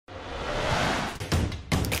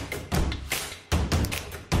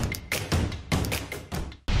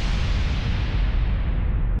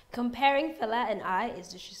Comparing Fela and I is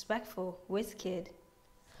disrespectful. Wizkid.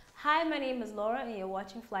 Hi, my name is Laura and you're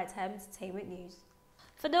watching Flytime Entertainment News.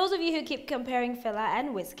 For those of you who keep comparing Fela and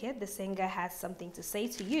Wizkid, the singer has something to say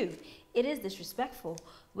to you. It is disrespectful.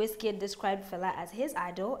 Wizkid described Fela as his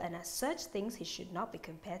idol and as such thinks he should not be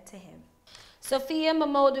compared to him. Sophie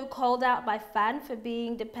Momodu called out by fan for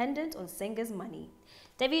being dependent on singer's money.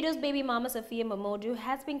 Davido's baby mama Sophie Momodu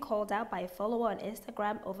has been called out by a follower on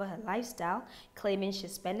Instagram over her lifestyle, claiming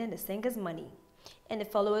she's spending the singer's money. In the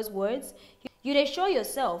follower's words, "You dey show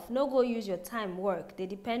yourself, no go use your time work, they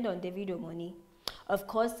depend on Davido money." Of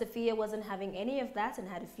course, Sophia wasn't having any of that and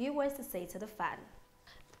had a few words to say to the fan.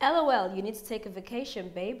 "LOL, you need to take a vacation,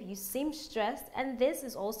 babe. You seem stressed and this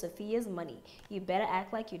is all Sophia's money. You better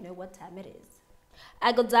act like you know what time it is."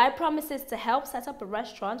 Agodai promises to help set up a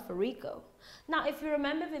restaurant for Rico. Now, if you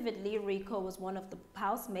remember vividly, Rico was one of the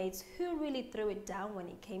housemates who really threw it down when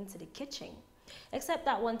it came to the kitchen. Except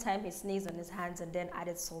that one time he sneezed on his hands and then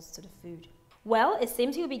added salt to the food. Well, it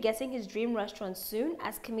seems he'll be getting his dream restaurant soon,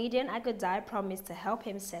 as comedian Agodai promised to help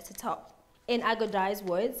him set it up. In Agodai's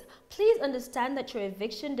words, "Please understand that your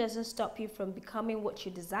eviction doesn't stop you from becoming what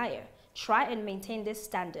you desire. Try and maintain this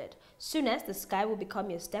standard. Soon as the sky will become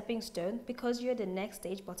your stepping stone because you're the next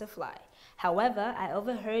stage butterfly. However, I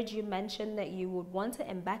overheard you mention that you would want to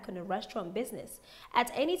embark on a restaurant business.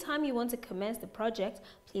 At any time you want to commence the project,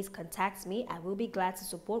 please contact me. I will be glad to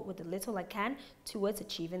support with the little I can towards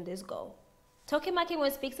achieving this goal." Toke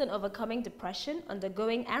Makinwa speaks on overcoming depression,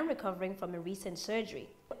 undergoing and recovering from a recent surgery.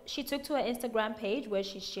 She took to her Instagram page where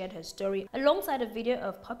she shared her story alongside a video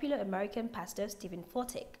of popular American pastor Stephen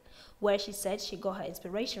Furtick, where she said she got her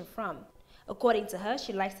inspiration from. According to her,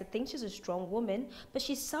 she likes to think she's a strong woman, but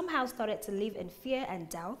she somehow started to live in fear and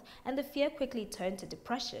doubt, and the fear quickly turned to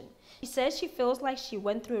depression. She says she feels like she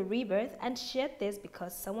went through a rebirth and shared this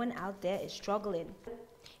because someone out there is struggling.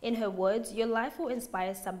 In her words, "Your life will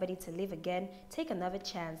inspire somebody to live again, take another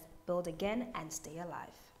chance, build again, and stay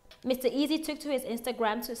alive." Mr. Easy took to his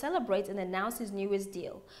Instagram to celebrate and announce his newest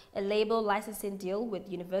deal, a label licensing deal with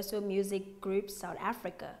Universal Music Group South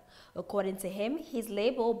Africa. According to him, his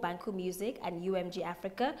label, Banku Music and UMG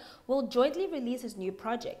Africa, will jointly release his new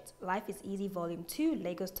project, Life is Easy Volume 2,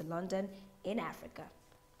 Lagos to London, in Africa.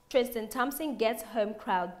 Tristan Thompson gets home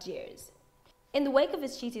crowd jeers. In the wake of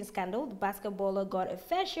his cheating scandal, the basketballer got a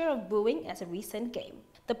fair share of booing at a recent game.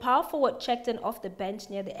 The power forward checked in off the bench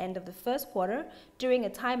near the end of the first quarter during a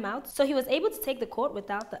timeout, so he was able to take the court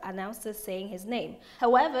without the announcer saying his name.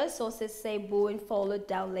 However, sources say booing followed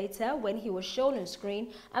down later when he was shown on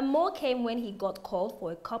screen, and more came when he got called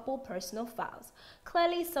for a couple personal fouls.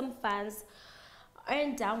 Clearly, some fans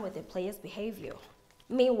aren't down with the player's behavior.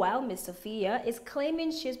 Meanwhile, Miss Sophia is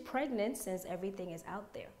claiming she's pregnant since everything is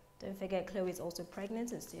out there. Don't forget, Chloe is also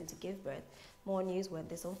pregnant and soon to give birth. More news when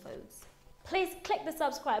this unfolds. Please click the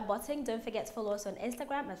subscribe button. Don't forget to follow us on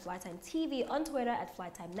Instagram at Flytime TV, on Twitter at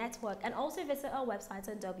Flytime Network, and also visit our website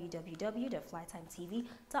on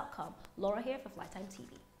www.flytimetv.com. Laura here for Flytime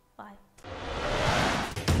TV. Bye.